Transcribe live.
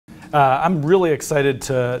I'm really excited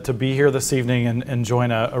to be here this evening and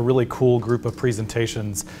join a really cool group of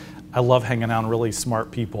presentations. I love hanging out with really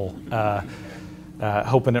smart people,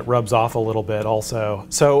 hoping it rubs off a little bit also.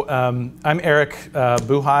 So I'm Eric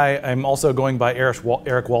Buhi. I'm also going by Eric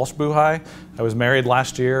Walsh-Buhi. I was married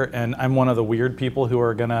last year, and I'm one of the weird people who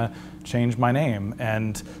are gonna change my name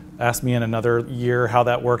and ask me in another year how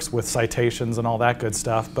that works with citations and all that good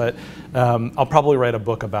stuff, but I'll probably write a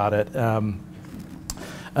book about it.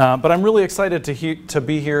 But I'm really excited to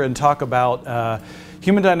be here and talk about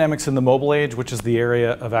human dynamics in the mobile age, which is the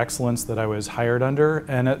area of excellence that I was hired under,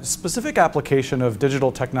 and a specific application of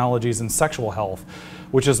digital technologies in sexual health,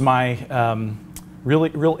 which is my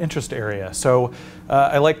real interest area. So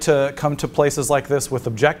I like to come to places like this with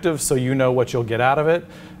objectives so you know what you'll get out of it.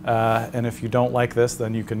 And if you don't like this,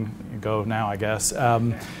 then you can go now, I guess.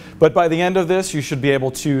 But by the end of this, you should be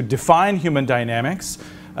able to define human dynamics.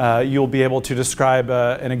 You'll be able to describe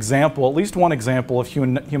an example, at least one example of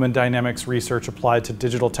human dynamics research applied to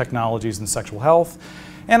digital technologies and sexual health,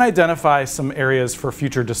 and identify some areas for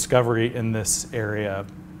future discovery in this area.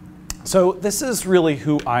 So this is really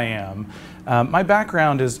who I am. My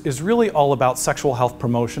background is really all about sexual health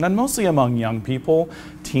promotion, and mostly among young people,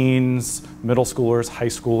 teens, middle schoolers, high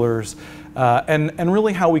schoolers, and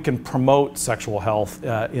really how we can promote sexual health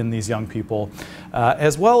in these young people,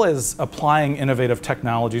 as well as applying innovative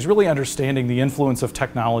technologies, really understanding the influence of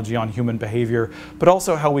technology on human behavior, but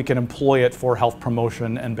also how we can employ it for health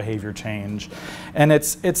promotion and behavior change. And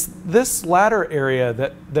it's this latter area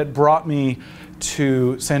that brought me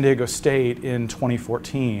to San Diego State in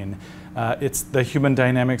 2014. It's the Human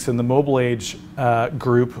Dynamics in the Mobile Age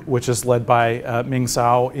group, which is led by Ming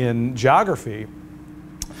Cao in geography.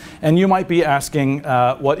 And you might be asking,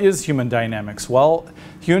 what is human dynamics? Well,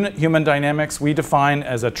 human dynamics we define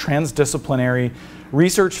as a transdisciplinary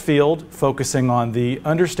research field focusing on the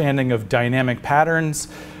understanding of dynamic patterns,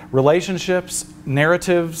 relationships,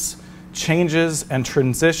 narratives, changes and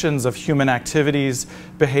transitions of human activities,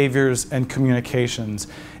 behaviors, and communications.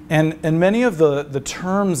 And many of the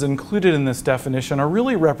terms included in this definition are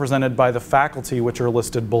really represented by the faculty, which are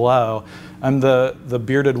listed below. I'm the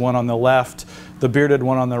bearded one on the left. The bearded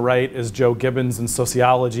one on the right is Joe Gibbons in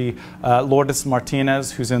sociology, Lourdes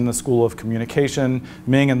Martinez, who's in the School of Communication,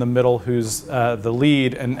 Ming in the middle, who's the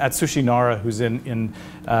lead, and Atsushi Nara, who's in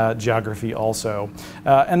geography also.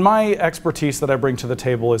 And my expertise that I bring to the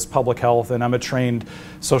table is public health, and I'm a trained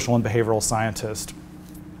social and behavioral scientist.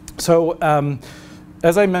 So,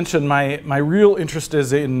 as I mentioned, my real interest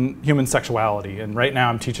is in human sexuality, and right now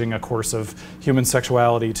I'm teaching a course of human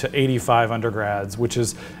sexuality to 85 undergrads, which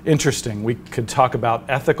is interesting. We could talk about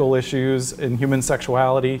ethical issues in human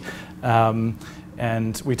sexuality,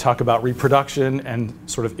 and we talk about reproduction and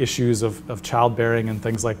sort of issues of childbearing and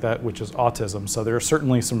things like that, which is autism. So there are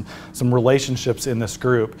certainly some relationships in this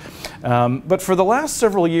group. But for the last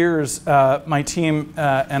several years, my team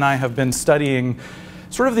and I have been studying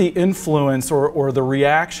sort of the influence or the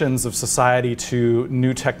reactions of society to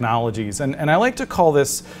new technologies. And I like to call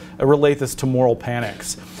this, relate this to moral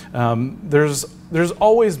panics. There's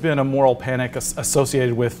always been a moral panic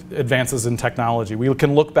associated with advances in technology. We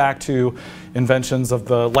can look back to inventions of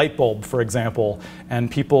the light bulb, for example,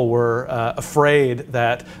 and people were afraid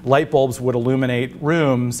that light bulbs would illuminate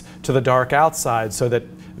rooms to the dark outside so that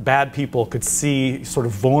bad people could see sort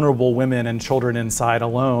of vulnerable women and children inside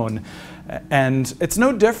alone. And it's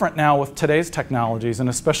no different now with today's technologies, and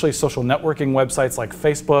especially social networking websites like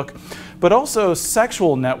Facebook, but also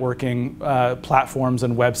sexual networking platforms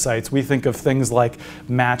and websites. We think of things like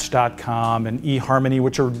Match.com and eHarmony,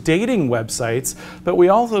 which are dating websites, but we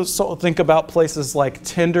also think about places like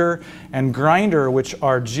Tinder and Grindr, which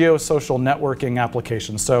are geosocial networking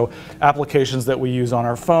applications. So applications that we use on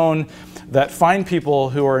our phone that find people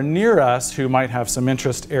who are near us who might have some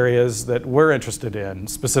interest areas that we're interested in,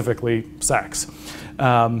 specifically sex.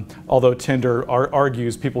 Although Tinder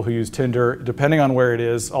argues people who use Tinder, depending on where it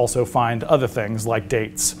is, also find other things like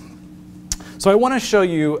dates. So I want to show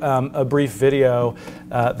you a brief video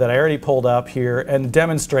that I already pulled up here and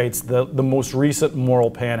demonstrates the most recent moral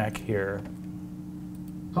panic here.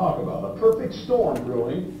 Talk about a perfect storm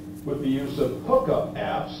brewing with the use of hookup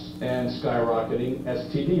apps and skyrocketing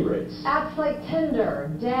STD rates. Apps like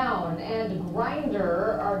Tinder, Down, and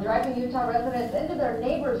Grindr are driving Utah residents into their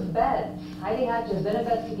neighbors' beds. Heidi Hatch has been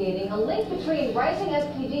investigating a link between rising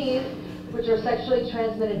STDs, which are sexually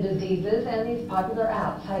transmitted diseases, and these popular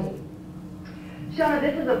apps. Heidi. Shauna,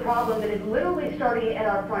 this is a problem that is literally starting at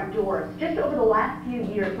our front doors. Just over the last few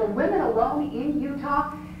years, for women alone in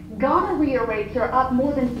Utah, gonorrhea rates are up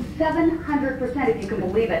more than 700%, if you can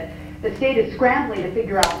believe it. The state is scrambling to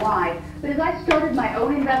figure out why. But as I started my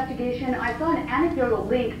own investigation, I saw an anecdotal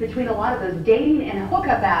link between a lot of those dating and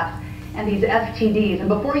hookup apps and these STDs. And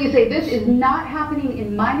before you say this is not happening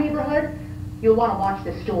in my neighborhood, you'll want to watch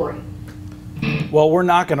this story. Well, we're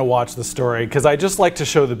not going to watch the story because I just like to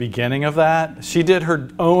show the beginning of that. She did her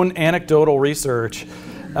own anecdotal research,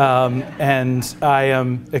 and I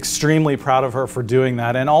am extremely proud of her for doing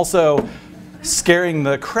that, and also scaring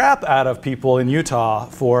the crap out of people in Utah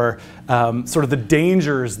for sort of the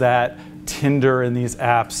dangers that Tinder and these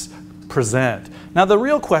apps present. Now, the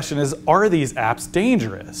real question is, are these apps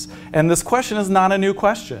dangerous? And this question is not a new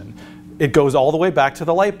question. It goes all the way back to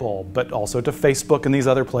the light bulb, but also to Facebook and these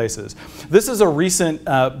other places. This is a recent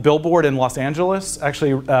billboard in Los Angeles,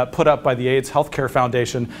 actually put up by the AIDS Healthcare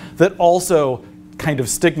Foundation, that also kind of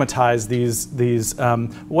stigmatize these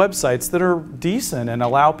websites that are decent and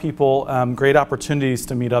allow people great opportunities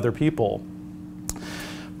to meet other people.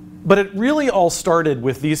 But it really all started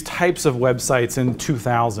with these types of websites in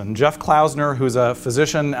 2000. Jeff Klausner, who's a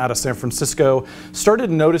physician out of San Francisco,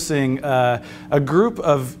 started noticing a group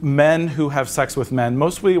of men who have sex with men,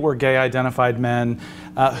 mostly were gay-identified men,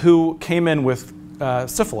 who came in with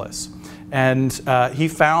syphilis. And he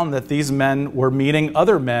found that these men were meeting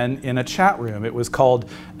other men in a chat room. It was called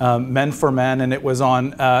Men for Men, and it was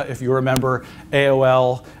on, if you remember,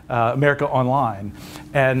 AOL, America Online.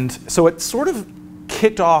 And so it sort of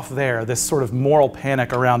kicked off there, this sort of moral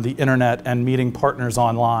panic around the internet and meeting partners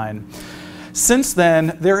online. Since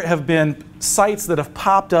then, there have been sites that have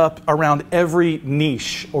popped up around every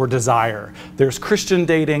niche or desire. There's Christian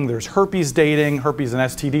dating, there's herpes dating, herpes and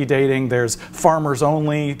STD dating, there's farmers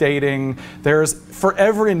only dating. For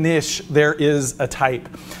every niche, there is a type.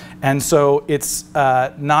 And so it's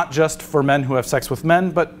not just for men who have sex with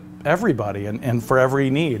men, but everybody and for every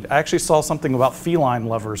need. I actually saw something about feline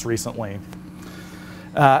lovers recently.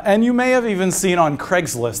 And you may have even seen on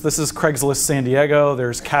Craigslist, this is Craigslist San Diego,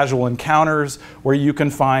 there's casual encounters where you can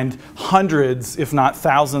find hundreds, if not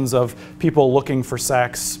thousands, of people looking for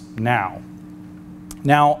sex now.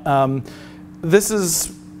 Now, this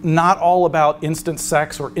is not all about instant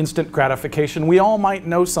sex or instant gratification. We all might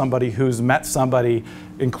know somebody who's met somebody,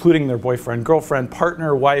 including their boyfriend, girlfriend,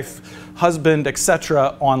 partner, wife, husband,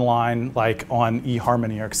 etc., online, like on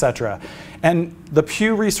eHarmony or etc. And the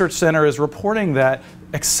Pew Research Center is reporting that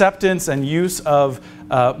acceptance and use of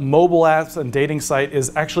mobile apps and dating site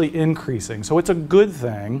is actually increasing. So it's a good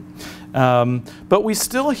thing. But we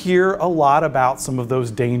still hear a lot about some of those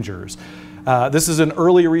dangers. This is an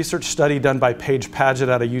early research study done by Paige Paget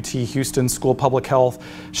at a UT Houston School of Public Health.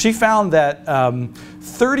 She found that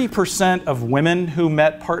 30% of women who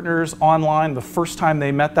met partners online the first time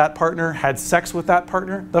they met that partner had sex with that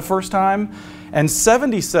partner the first time, and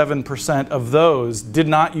 77% of those did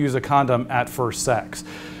not use a condom at first sex.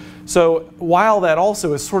 So while that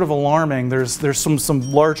also is sort of alarming, there's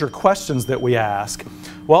some larger questions that we ask.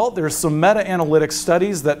 Well, there's some meta-analytic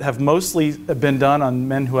studies that have mostly been done on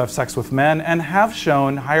men who have sex with men and have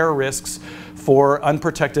shown higher risks for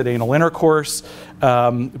unprotected anal intercourse,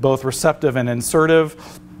 both receptive and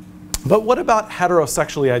insertive. But what about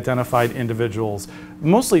heterosexually identified individuals?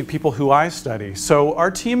 Mostly people who I study. So our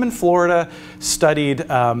team in Florida studied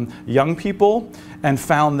young people and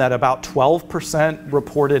found that about 12%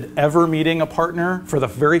 reported ever meeting a partner for the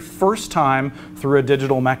very first time through a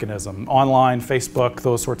digital mechanism, online, Facebook,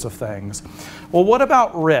 those sorts of things. Well, what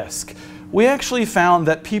about risk? We actually found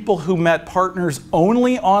that people who met partners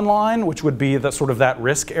only online, which would be the sort of that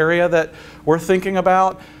risk area that we're thinking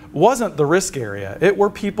about, wasn't the risk area. It were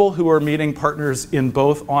people who were meeting partners in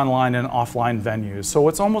both online and offline venues. So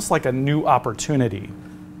it's almost like a new opportunity.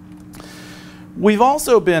 We've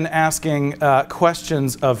also been asking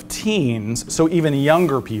questions of teens, so even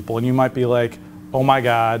younger people, and you might be like, oh my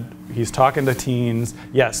God, he's talking to teens.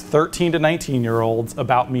 Yes, 13 to 19-year-olds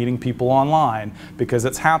about meeting people online because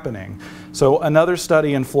it's happening. So another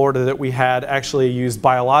study in Florida that we had actually used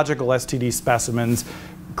biological STD specimens,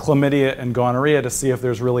 chlamydia and gonorrhea, to see if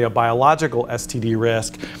there's really a biological STD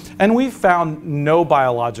risk. And we found no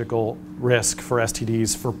biological risk for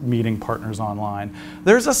STDs for meeting partners online.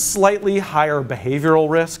 There's a slightly higher behavioral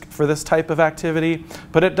risk for this type of activity,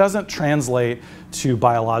 but it doesn't translate to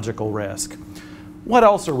biological risk. What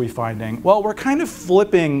else are we finding? Well, we're kind of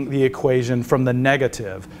flipping the equation from the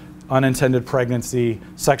negative, unintended pregnancy,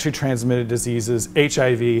 sexually transmitted diseases,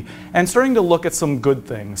 HIV, and starting to look at some good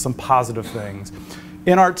things, some positive things.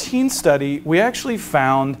 In our teen study, we actually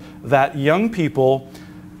found that young people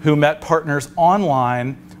who met partners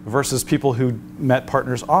online versus people who met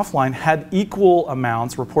partners offline had equal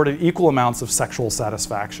amounts, reported equal amounts of sexual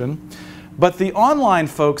satisfaction. But the online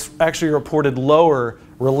folks actually reported lower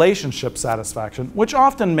relationship satisfaction, which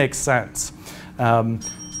often makes sense.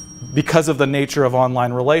 Because of the nature of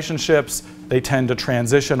online relationships, they tend to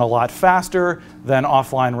transition a lot faster than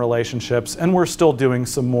offline relationships, and we're still doing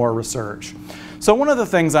some more research. So one of the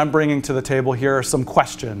things I'm bringing to the table here are some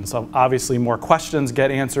questions. Obviously, more questions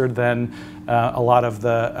get answered than a lot of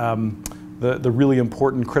the really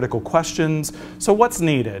important critical questions. So what's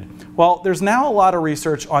needed? Well, there's now a lot of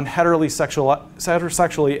research on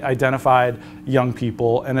heterosexually identified young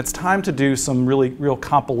people, and it's time to do some real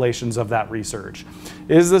compilations of that research.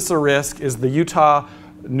 Is this a risk? Is the Utah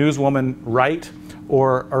newswoman right?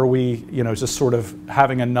 Or are we, just sort of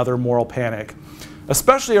having another moral panic?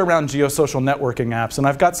 Especially around geosocial networking apps. And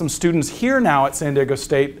I've got some students here now at San Diego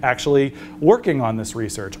State actually working on this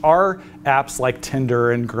research. Are apps like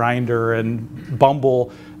Tinder and Grindr and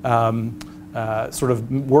Bumble sort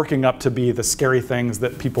of working up to be the scary things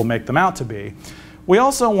that people make them out to be? We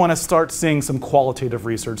also want to start seeing some qualitative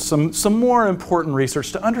research, some more important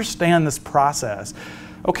research to understand this process.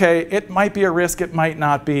 Okay, it might be a risk, it might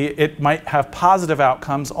not be, it might have positive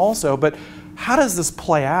outcomes also, but how does this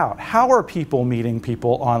play out? How are people meeting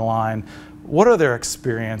people online? What are their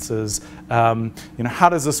experiences? How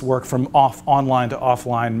does this work from online to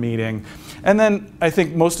offline meeting? And then I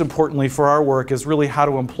think most importantly for our work is really how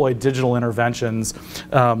to employ digital interventions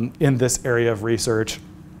in this area of research.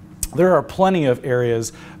 There are plenty of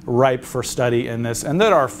areas ripe for study in this and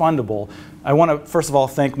that are fundable. I want to first of all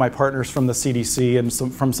thank my partners from the CDC and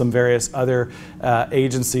from some various other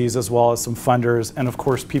agencies, as well as some funders, and of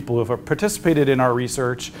course people who have participated in our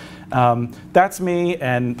research. That's me,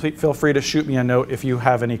 and please feel free to shoot me a note if you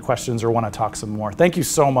have any questions or want to talk some more. Thank you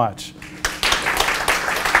so much.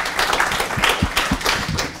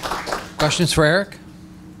 Questions for Eric?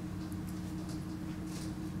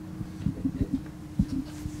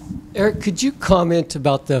 Eric, could you comment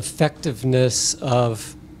about the effectiveness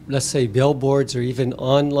of, let's say, billboards or even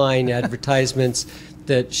online advertisements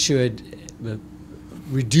that should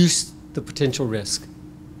reduce the potential risk?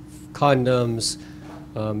 Condoms,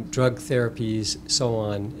 drug therapies, so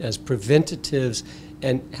on, as preventatives,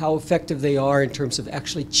 and how effective they are in terms of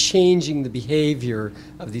actually changing the behavior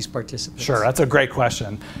of these participants? Sure, that's a great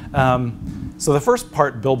question. So the first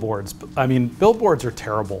part, billboards. I mean, billboards are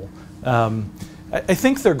terrible. I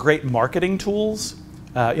think they're great marketing tools.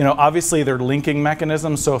 Obviously they're linking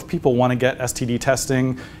mechanisms, so if people want to get STD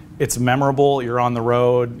testing, it's memorable. You're on the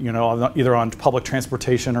road, either on public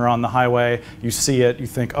transportation or on the highway. You see it, you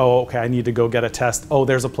think, oh, okay, I need to go get a test. Oh,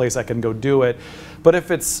 there's a place I can go do it. But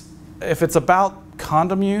if it's about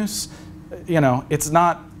condom use,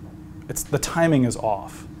 the timing is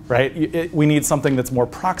off, right? We need something that's more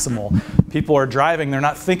proximal. People are driving, they're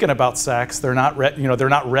not thinking about sex, they're not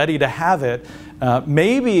ready to have it.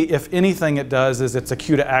 Maybe, if anything, it does is it's a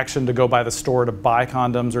cue to action to go by the store to buy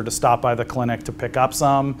condoms or to stop by the clinic to pick up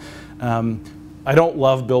some. I don't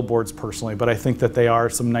love billboards personally, but I think that they are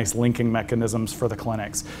some nice linking mechanisms for the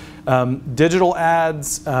clinics. Digital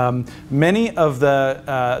ads, many of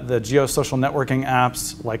the geosocial networking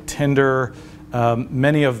apps like Tinder,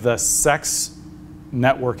 many of the sex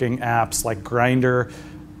networking apps like Grindr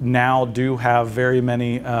now do have very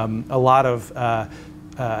many, a lot of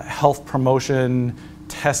health promotion,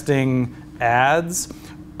 testing ads.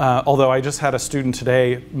 Although I just had a student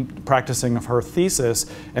today practicing her thesis,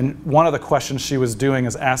 and one of the questions she was doing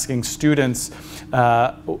is asking students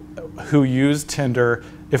who use Tinder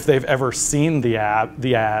if they've ever seen the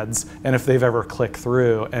ads and if they've ever clicked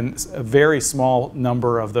through. And a very small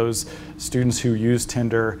number of those students who use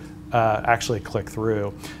Tinder actually click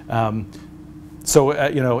through.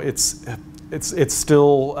 It's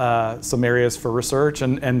still some areas for research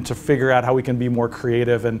and to figure out how we can be more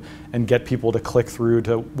creative and get people to click through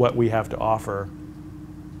to what we have to offer.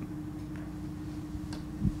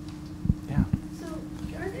 Yeah. So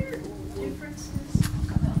are there differences?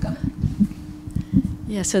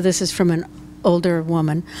 Yeah, so this is from an older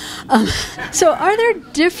woman. So are there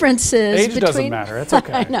differences Age doesn't matter, it's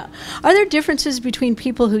okay. I know. Are there differences between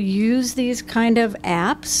people who use these kind of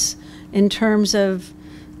apps in terms of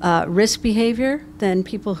risk behavior than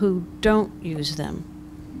people who don't use them?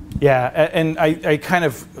 Yeah, and I kind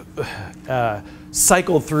of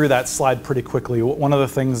cycled through that slide pretty quickly. One of the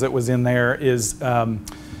things that was in there is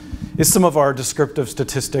some of our descriptive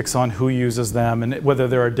statistics on who uses them and whether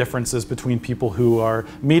there are differences between people who are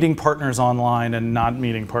meeting partners online and not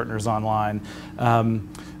meeting partners online.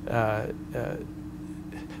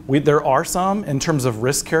 There are some in terms of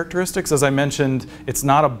risk characteristics. As I mentioned, it's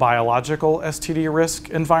not a biological STD risk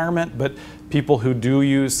environment, but people who do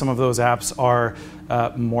use some of those apps are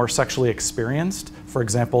more sexually experienced. For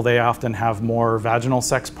example, they often have more vaginal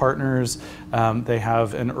sex partners. They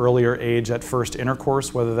have an earlier age at first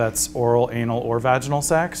intercourse, whether that's oral, anal, or vaginal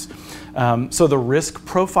sex. So the risk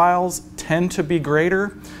profiles tend to be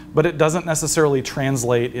greater, but it doesn't necessarily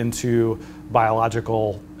translate into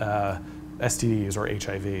biological STDs or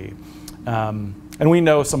HIV. And we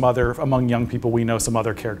know some other, among young people, we know some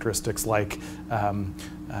other characteristics like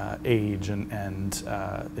age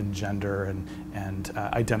and gender and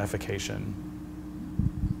identification.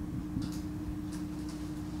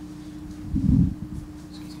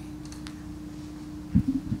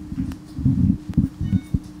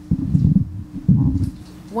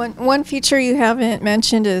 One feature you haven't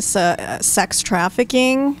mentioned is sex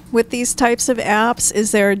trafficking with these types of apps.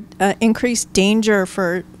 Is there increased danger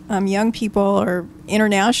for young people or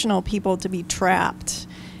international people to be trapped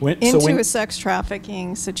into a sex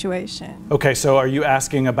trafficking situation? Okay, so are you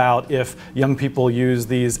asking about if young people use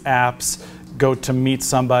these apps, go to meet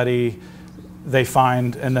somebody, they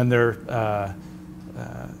find, and then they're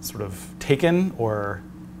sort of taken, or?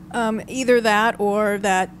 Either that, or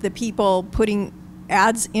that the people putting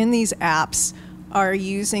ads in these apps are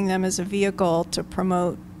using them as a vehicle to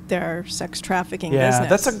promote their sex trafficking business. Yeah,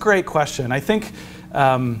 that's a great question. I think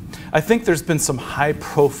there's been some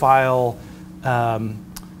high-profile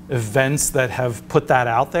events that have put that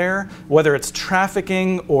out there, whether it's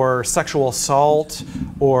trafficking or sexual assault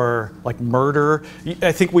or like murder.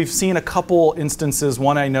 I think we've seen a couple instances,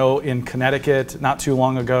 one I know in Connecticut not too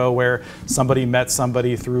long ago, where somebody met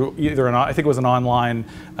somebody through either I think it was an online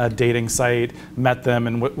dating site, met them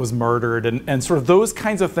and was murdered, and sort of those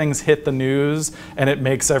kinds of things hit the news, and it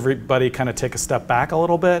makes everybody kind of take a step back a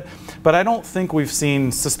little bit. But I don't think we've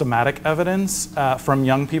seen systematic evidence from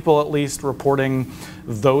young people, at least, reporting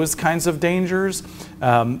those kinds of dangers.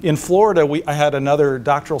 In Florida, I had another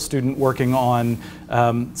doctoral student working on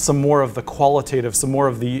some more of the qualitative, some more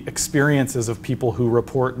of the experiences of people who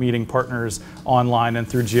report meeting partners online and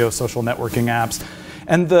through geosocial networking apps.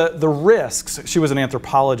 And the risks, she was an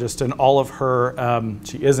anthropologist, and all of her,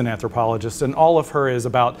 she is an anthropologist, and all of her is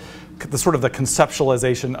about the sort of the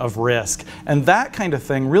conceptualization of risk. And that kind of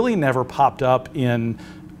thing really never popped up in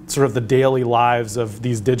sort of the daily lives of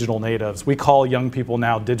these digital natives. We call young people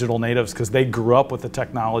now digital natives because they grew up with the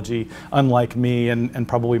technology, unlike me and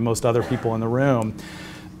probably most other people in the room.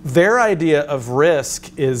 Their idea of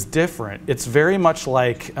risk is different. It's very much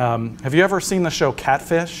like, have you ever seen the show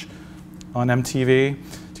Catfish on MTV?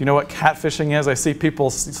 Do you know what catfishing is? I see people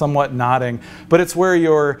somewhat nodding, but it's where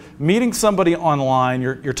you're meeting somebody online,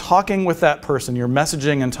 you're talking with that person, you're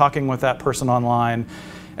messaging and talking with that person online,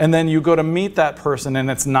 and then you go to meet that person and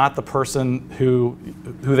it's not the person who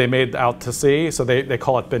they made out to see, so they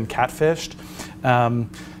call it been catfished.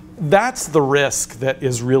 That's the risk that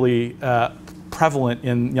is really prevalent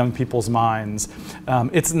in young people's minds.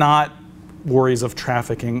 It's not worries of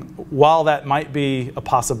trafficking. While that might be a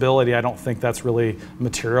possibility, I don't think that's really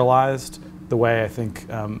materialized the way I think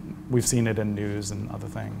we've seen it in news and other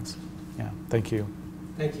things. Yeah, thank you.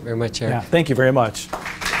 Thank you very much, Eric. Yeah, thank you very much.